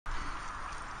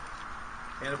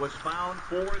And it was found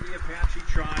for the Apache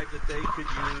tribe that they could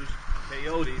use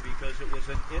peyote because it was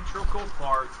an integral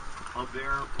part of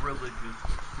their religious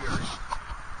experience.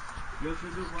 Just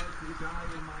as it was to the guy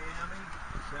in Miami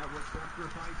that was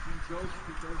sacrificing goats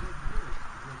because of his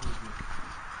religious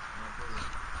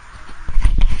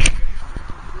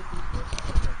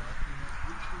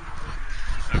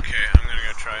Okay, I'm going to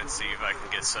go try and see if I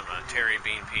can get some Terry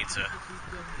Bean pizza.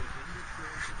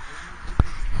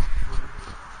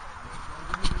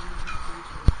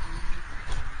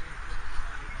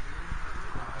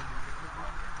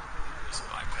 Just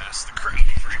bypass the crowd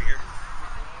over here.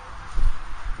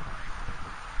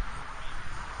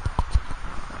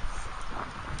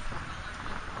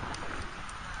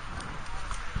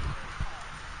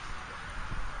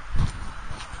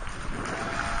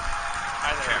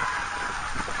 Hi there.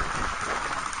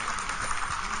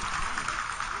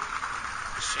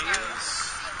 Cheese?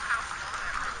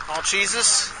 All cheeses?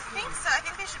 I think so. I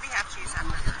think they should be half cheese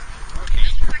hamburgers. Okay.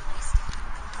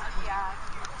 Yeah.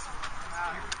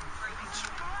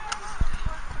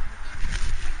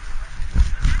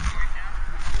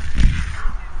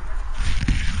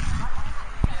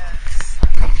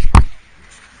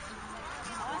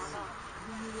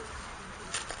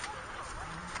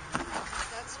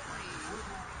 That's free.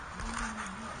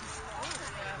 Oh,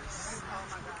 yes. Oh,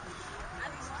 my God.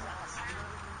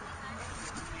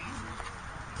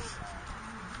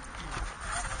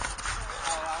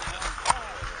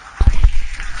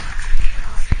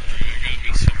 There's going to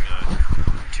be some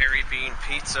Terry Bean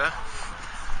pizza,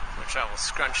 which I will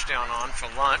scrunch down on for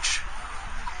lunch.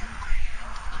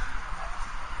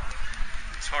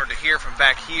 It's hard to hear from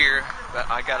back here, but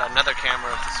I got another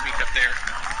camera to speak up there.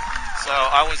 So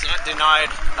I was not denied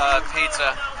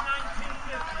pizza.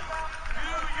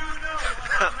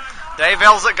 Dave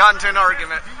Elswick got into an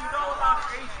argument. Do you know about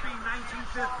HB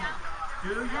 1950? Do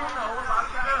you know about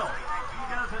the bill? He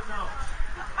doesn't know.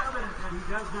 It's evident that he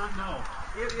does not know.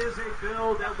 It is a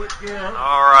bill that would give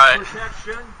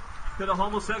protection to the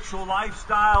homosexual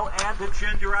lifestyle and the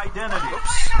gender identity.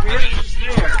 It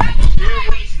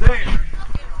was there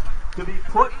to be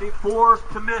put before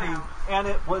committee, and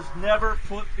it was never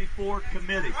put before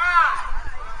committee.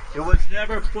 It was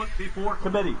never put before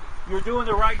committee. You're doing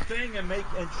the right thing and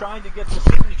trying to get the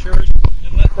signatures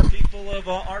and let the people of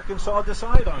Arkansas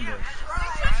decide on this.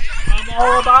 I'm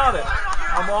all about it.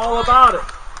 I'm all about it.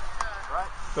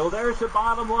 So there's the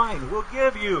bottom line. We'll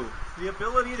give you the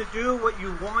ability to do what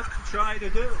you want to try to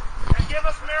do. And give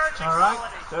us marriage equality. All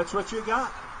right? That's what you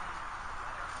got.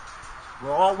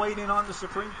 We're all waiting on the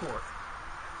Supreme Court.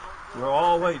 We're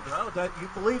all waiting. Well, that you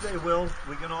believe they will.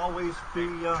 We can always be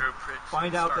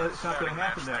find out that it's not going to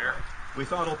happen that way. We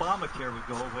thought Obamacare would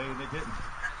go away, and it didn't.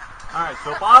 All right.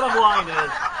 So bottom line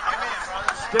is,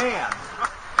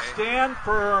 stand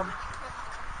firm,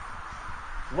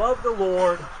 love the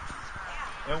Lord,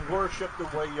 and worship the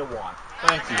way you want.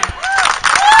 Thank you.